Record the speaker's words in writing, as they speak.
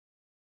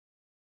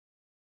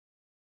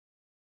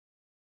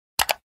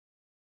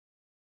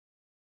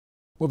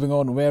Moving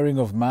on, wearing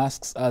of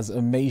masks as a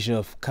measure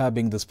of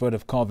curbing the spread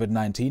of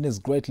COVID-19 has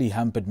greatly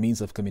hampered means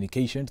of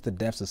communication to the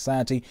deaf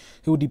society,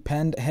 who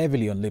depend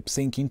heavily on lip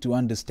syncing to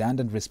understand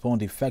and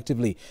respond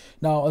effectively.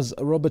 Now, as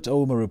Robert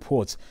Ouma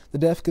reports, the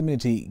deaf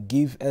community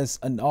give as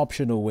an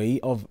optional way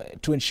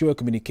to ensure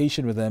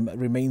communication with them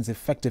remains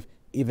effective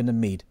even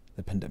amid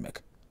the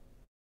pandemic.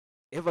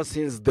 Ever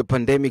since the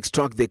pandemic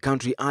struck the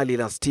country early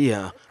last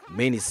year,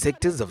 many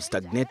sectors have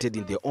stagnated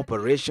in their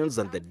operations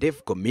and the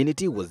deaf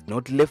community was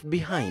not left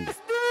behind.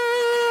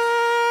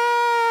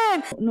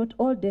 Not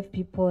all deaf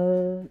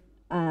people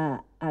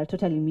are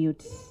totally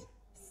mute.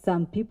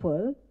 Some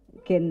people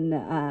can,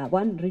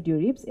 read your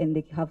lips and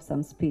they have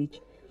some speech.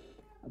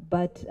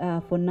 But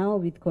for now,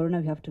 with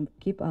Corona, we have to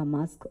keep our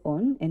mask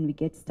on and we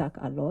get stuck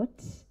a lot.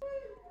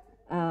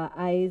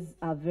 Eyes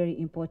are very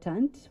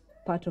important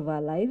part of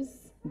our lives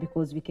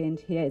because we can't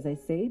hear, as I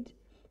said.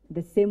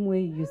 The same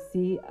way you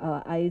see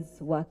our eyes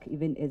work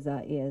even as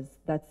our ears.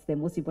 That's the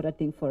most important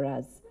thing for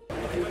us.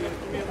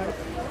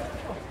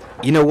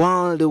 In a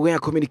world where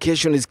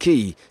communication is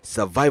key,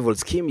 survival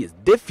scheme is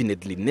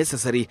definitely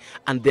necessary,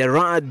 and there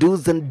are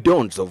do's and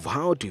don'ts of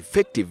how to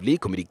effectively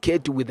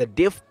communicate with a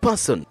deaf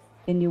person.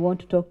 And you want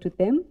to talk to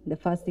them, the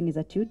first thing is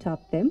that you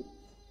tap them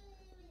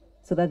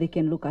so that they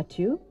can look at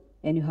you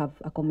and you have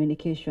a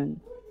communication.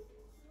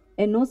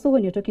 And also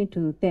when you're talking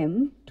to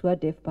them, to a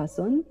deaf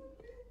person,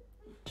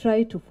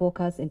 try to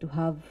focus and to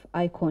have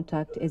eye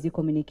contact as you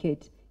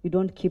communicate. You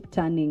don't keep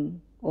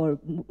turning or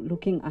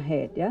looking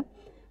ahead, yeah?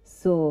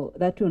 So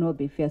that will not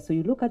be fair. So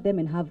you look at them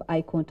and have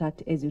eye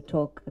contact as you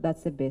talk.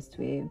 That's the best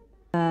way.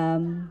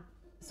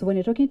 So when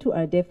you're talking to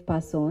a deaf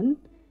person,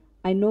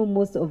 I know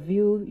most of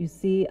you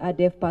see a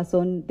deaf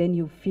person, then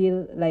you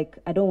feel like,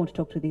 I don't want to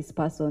talk to this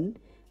person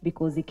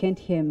because they can't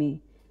hear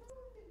me.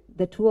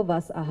 The two of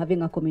us are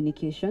having a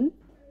communication,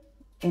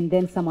 and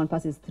then someone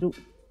passes through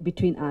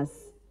between us.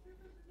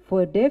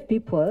 For deaf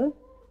people,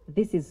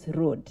 this is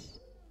rude.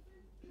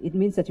 It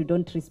means that you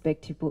don't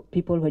respect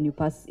people when you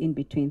pass in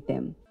between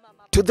them.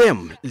 To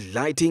them,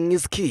 lighting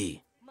is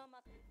key.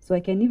 So I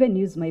can even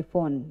use my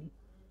phone,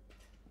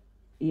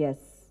 yes,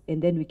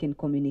 and then we can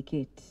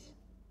communicate,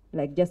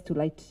 like just to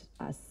light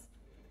us.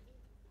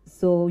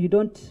 So you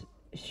don't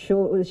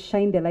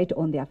shine the light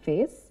on their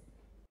face.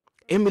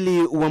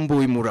 Emily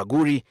Wambui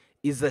Muraguri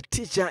is a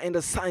teacher and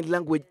a sign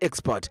language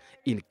expert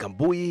in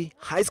Kambui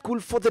High School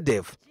for the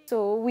Deaf.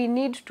 So we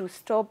need to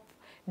stop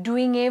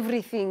doing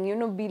everything,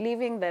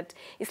 believing that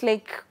it's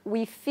like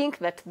we think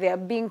that they are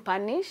being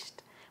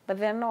punished, but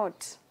they're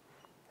not.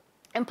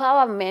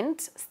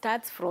 Empowerment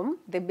starts from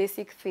the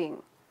basic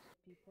thing.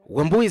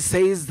 Wambui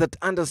says that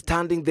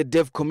understanding the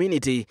deaf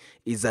community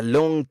is a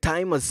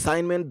long-time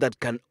assignment that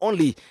can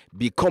only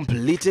be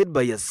completed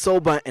by a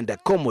sober and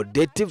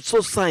accommodative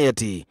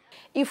society.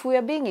 If we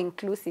are being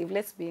inclusive,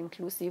 let's be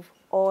inclusive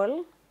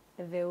all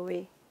the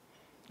way,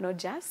 not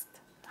just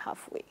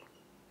halfway.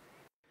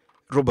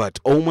 Robert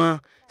Ouma,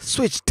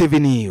 Switch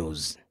TV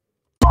News.